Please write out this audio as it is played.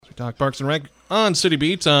Talk Parks and Rec on City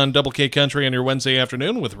Beat on Double K Country on your Wednesday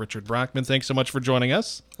afternoon with Richard Brockman. Thanks so much for joining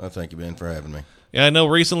us. Thank you, Ben, for having me. Yeah, I know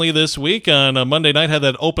recently this week on a Monday night had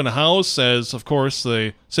that open house, as of course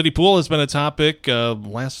the city pool has been a topic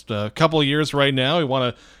last couple of years right now. We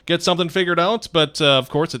want to get something figured out, but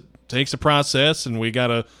of course it takes a process, and we got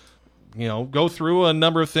to go through a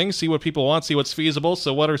number of things, see what people want, see what's feasible.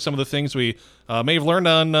 So what are some of the things we may have learned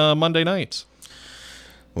on Monday nights?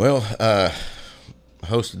 Well, a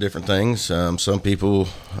host of different things. Some people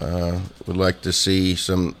would like to see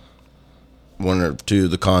one or two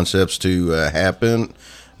of the concepts to happen,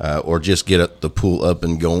 or just get the pool up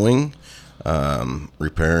and going.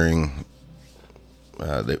 Repairing.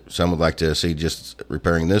 Some would like to see just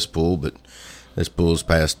repairing this pool, but this pool is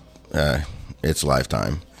past its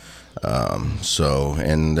lifetime.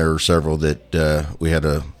 And there were several that we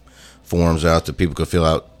had forms out that people could fill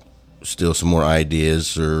out, still some more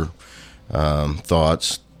ideas or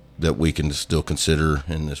thoughts that we can still consider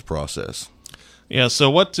in this process. Yeah, so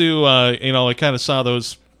what do I kind of saw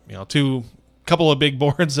those couple of big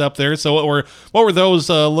boards up there. So what were those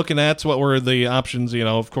looking at? What were the options?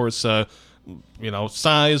 Of course,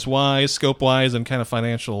 size wise, scope wise, and kind of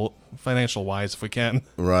financial wise, if we can.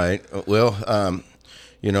 Right. Well, the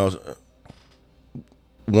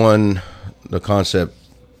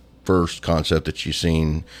first concept that you've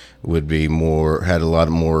seen would be had a lot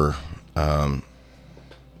more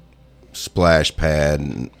splash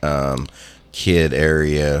pad, kid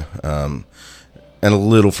area, and a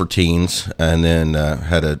little for teens, and then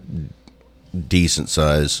had a decent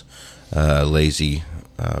size lazy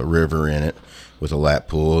river in it with a lap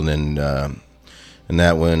pool, and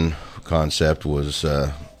that one concept was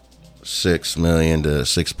 $6 million to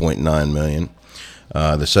 $6.9 million.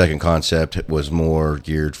 The second concept was more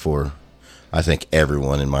geared for, I think,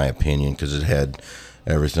 everyone, in my opinion, because it had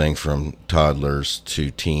everything from toddlers to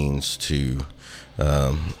teens to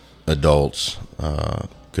adults.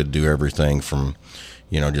 Could do everything from,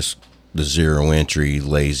 just the zero entry,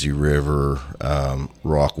 lazy river,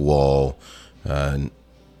 rock wall, and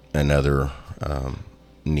other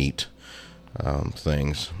neat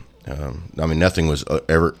things. Nothing was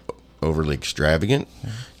ever overly extravagant,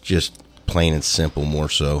 just plain and simple, more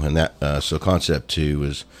so. And that so concept 2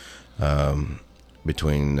 was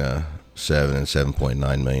between $7 and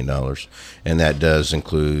 $7.9 million, and that does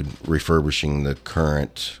include refurbishing the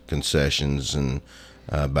current concessions and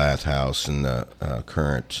bathhouse and the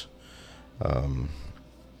current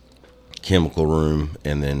chemical room,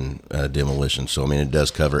 and then demolition. So it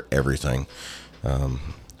does cover everything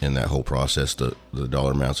in that whole process. The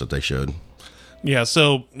dollar amounts that they showed. Yeah.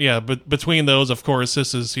 So but between those, of course,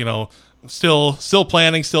 this is still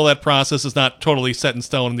planning. Still, that process is not totally set in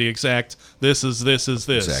stone. The exact this is this.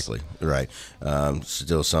 Exactly right.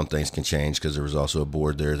 Still, some things can change, because there was also a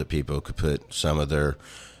board there that people could put some of their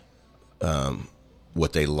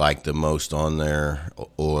what they liked the most on there,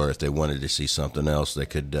 or if they wanted to see something else, they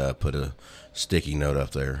could put a sticky note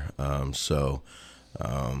up there.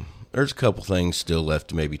 There's a couple things still left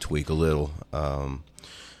to maybe tweak a little,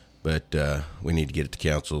 but we need to get it to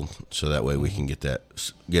council so that way we can get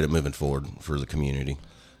it moving forward for the community.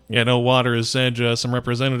 Yeah, no, Water's Edge, some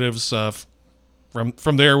representatives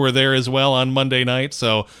from there were there as well on Monday night.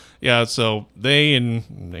 So so they and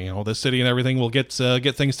the city and everything will get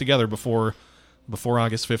things together before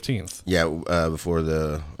August 15th. Yeah, before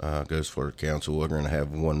the goes for council, we're going to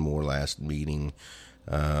have one more last meeting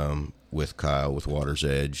with Kyle with Water's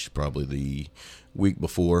Edge, probably the week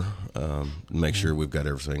before, make sure we've got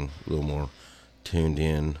everything a little more tuned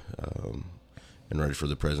in and ready for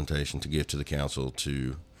the presentation to give to the council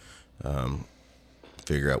to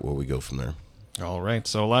figure out where we go from there. All right,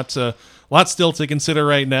 so lots still to consider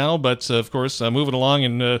right now, but of course moving along,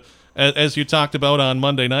 and as you talked about on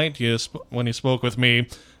Monday night, when you spoke with me,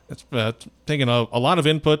 it's taken a lot of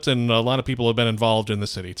input, and a lot of people have been involved in the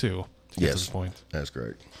city too. Yes, at this point. That's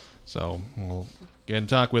great. So we'll get and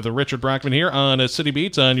talk with Richard Brockman here on City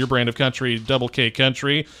Beats on your brand of country, Double K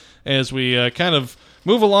Country. As we kind of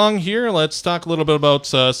move along here, let's talk a little bit about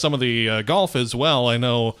some of the golf as well. I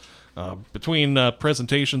know between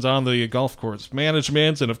presentations on the golf course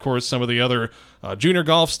management and, of course, some of the other junior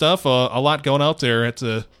golf stuff, a lot going out there at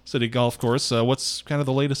the city golf course. What's kind of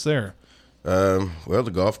the latest there? Well,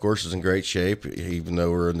 the golf course is in great shape, even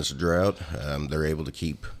though we're in this drought. They're able to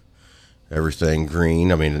keep everything green.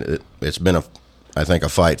 It's been I think a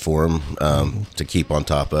fight for them to keep on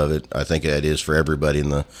top of it. I think it is for everybody in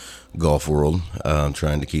the golf world,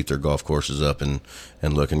 trying to keep their golf courses up and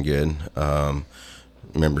looking good.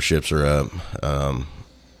 Memberships are up,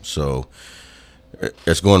 so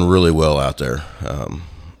it's going really well out there.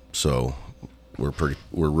 So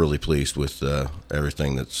we're really pleased with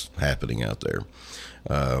everything that's happening out there.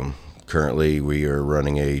 Currently, we are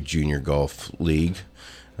running a junior golf league.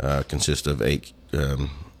 Consists of 8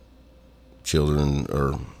 children,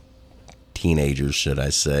 or teenagers, should I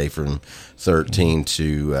say, from 13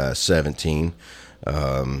 to 17,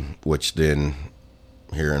 which then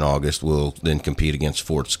here in August will then compete against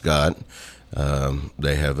Fort Scott.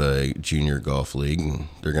 They have a junior golf league, and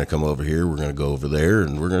they're going to come over here. We're going to go over there,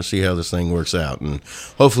 and we're going to see how this thing works out. And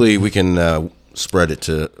hopefully we can spread it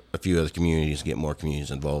to a few other communities, get more communities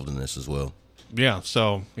involved in this as well. Yeah,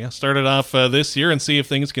 so start it off this year and see if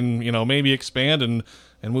things can, maybe expand and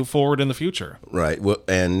move forward in the future. Right. Well,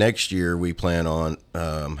 and next year we plan on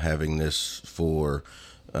having this for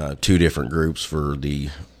 2 different groups for the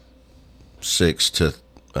 6 to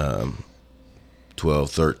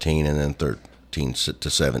 12, 13, and then 13 to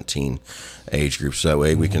 17 age groups. So that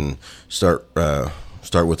way we can start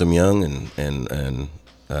with them young and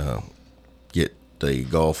get the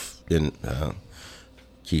golf in,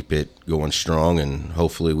 keep it going strong, and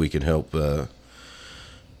hopefully we can help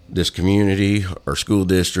this community, our school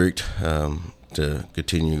district, to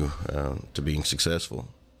continue to being successful.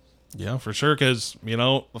 Yeah, for sure, because,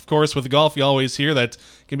 of course, with golf, you always hear that it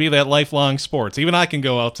can be that lifelong sport. Even I can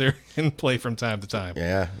go out there and play from time to time.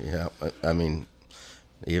 Yeah. I mean,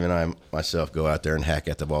 even I myself go out there and hack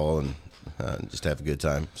at the ball and just have a good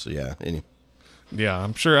time. So, yeah. Yeah,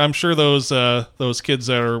 I'm sure those kids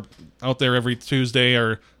that are out there every Tuesday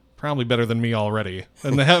are probably better than me already,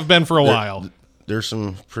 and they have been for a while. There's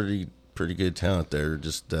some pretty good talent there.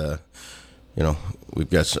 Just we've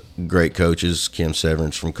got some great coaches. Kim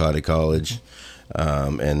Severance from Cotty College,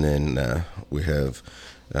 and then we have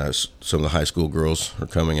some of the high school girls are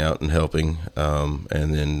coming out and helping,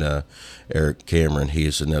 and then Eric Cameron, he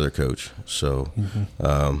is another coach. So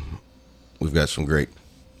we've got some great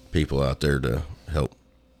people out there to help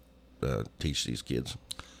teach these kids.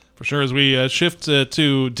 For sure, as we shift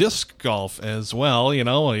to disc golf as well,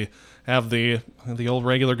 we have the old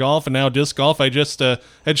regular golf and now disc golf. I just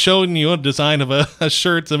had shown you a design of a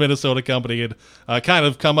shirt the Minnesota company had kind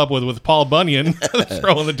of come up with Paul Bunyan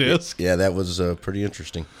throwing the disc. Yeah, that was pretty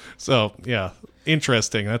interesting. So, yeah,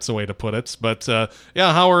 interesting. That's the way to put it. But,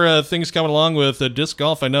 how are things coming along with disc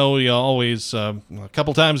golf? I know you always, a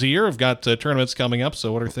couple times a year, have got tournaments coming up.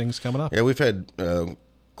 So what are things coming up? Yeah, we've had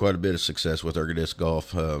quite a bit of success with our disc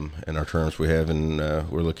golf and our tournaments we have, and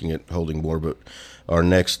we're looking at holding more. But our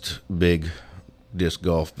next big disc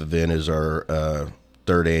golf event is our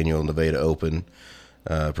 3rd annual Nevada Open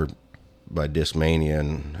by Discmania,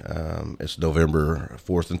 and it's November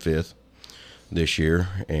 4th and 5th this year.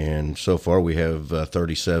 And so far we have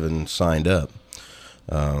 37 signed up.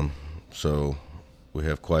 So we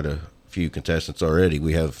have quite a few contestants already.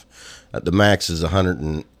 We have the max is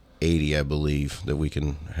 180, I believe, that we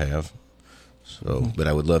can have. So, but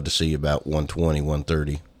I would love to see about 120,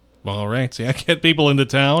 130. All right, so get people into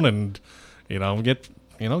town, and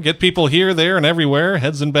get people here, there, and everywhere.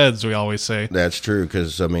 Heads in beds, we always say. That's true,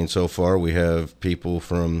 because so far we have people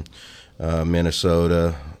from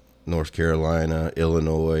Minnesota, North Carolina,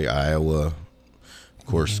 Illinois, Iowa, of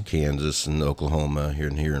course, Kansas and Oklahoma, here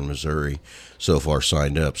in Missouri, so far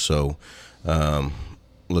signed up. So,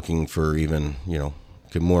 looking for even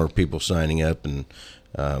more people signing up and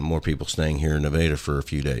more people staying here in Nevada for a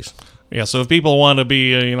few days. Yeah, so if people want to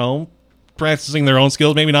be, practicing their own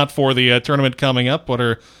skills, maybe not for the tournament coming up, what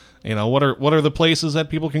are the places that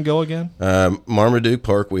people can go again? Marmaduke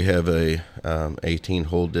Park, we have a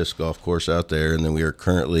 18-hole disc golf course out there, and then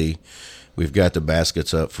we've got the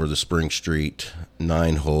baskets up for the Spring Street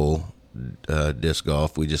 9-hole disc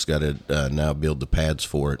golf. We just got to now build the pads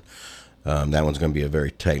for it. That one's going to be a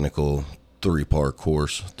very technical 3-part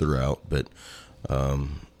course throughout, but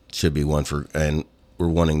should be one for, and we're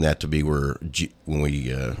wanting that to be when we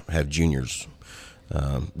have juniors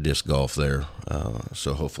disc golf there.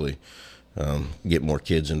 So hopefully get more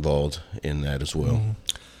kids involved in that as well.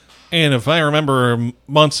 And if I remember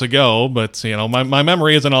months ago, but my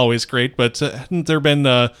memory isn't always great, but hasn't there been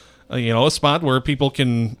a spot where people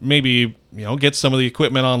can maybe get some of the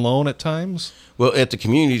equipment on loan at times? Well, at the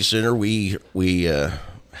community center, we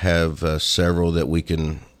have several that we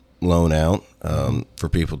can loan out for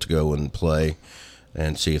people to go and play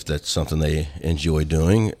and see if that's something they enjoy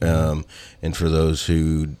doing. And for those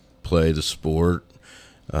who play the sport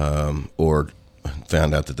or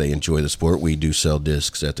found out that they enjoy the sport, we do sell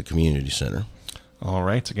discs at the community center. All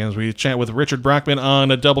right. Again, as we chat with Richard Brockman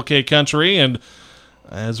on a Double K Country, and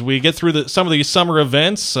as we get through some of these summer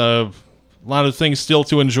events, a lot of things still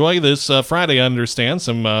to enjoy this Friday. I understand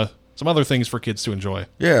some some other things for kids to enjoy.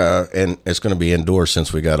 Yeah, and it's going to be indoors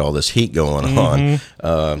since we got all this heat going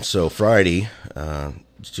on. So Friday,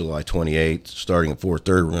 July 28th, starting at 4:30,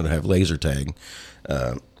 we're going to have laser tag.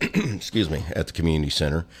 Excuse me, at the community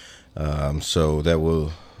center. So that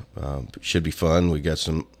will should be fun. We got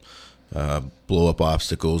some blow up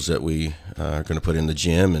obstacles that we are going to put in the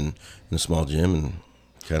gym and in the small gym and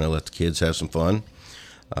kind of let the kids have some fun.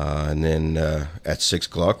 And then at 6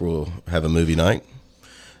 o'clock we'll have a movie night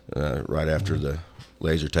right after the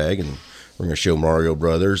laser tag, and we're going to show Mario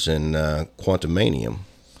Brothers and Quantumanium.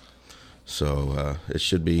 So it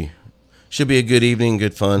should be a good evening,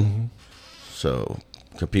 good fun. So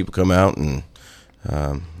people come out and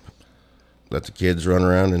let the kids run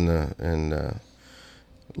around in the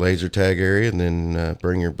laser tag area, and then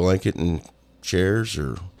bring your blanket and chairs,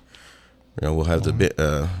 or we'll have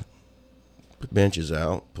the benches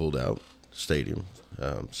pulled out, stadium.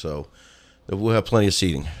 So we'll have plenty of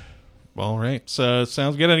seating. All right. So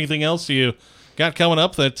sounds good. Anything else you got coming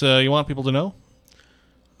up that you want people to know?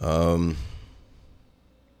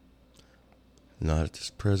 Not at this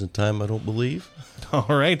present time, I don't believe. All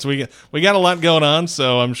right. So we got a lot going on,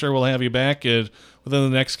 so I'm sure we'll have you back within the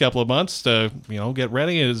next couple of months to get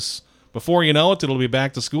ready. As before you know it, it'll be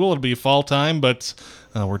back to school. It'll be fall time, but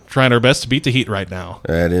we're trying our best to beat the heat right now.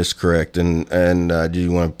 That is correct, and I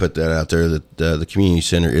do want to put that out there that the community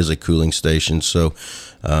center is a cooling station. So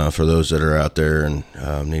for those that are out there and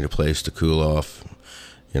need a place to cool off,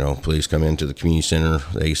 please come into the community center.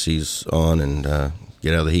 The AC's on, and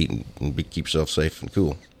get out of the heat and keep yourself safe and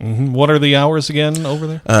cool. Mm-hmm. What are the hours again over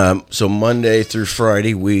there? So Monday through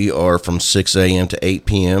Friday, we are from 6 a.m. to 8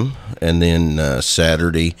 p.m., and then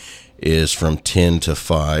Saturday is from 10 to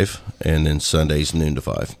 5, and then Sunday's noon to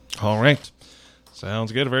 5. All right.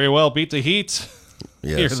 Sounds good. Very well. Beat the heat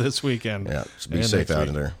here this weekend. Yeah, so be safe out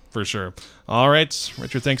in there. For sure. All right.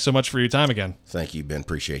 Richard, thanks so much for your time again. Thank you, Ben.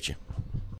 Appreciate you.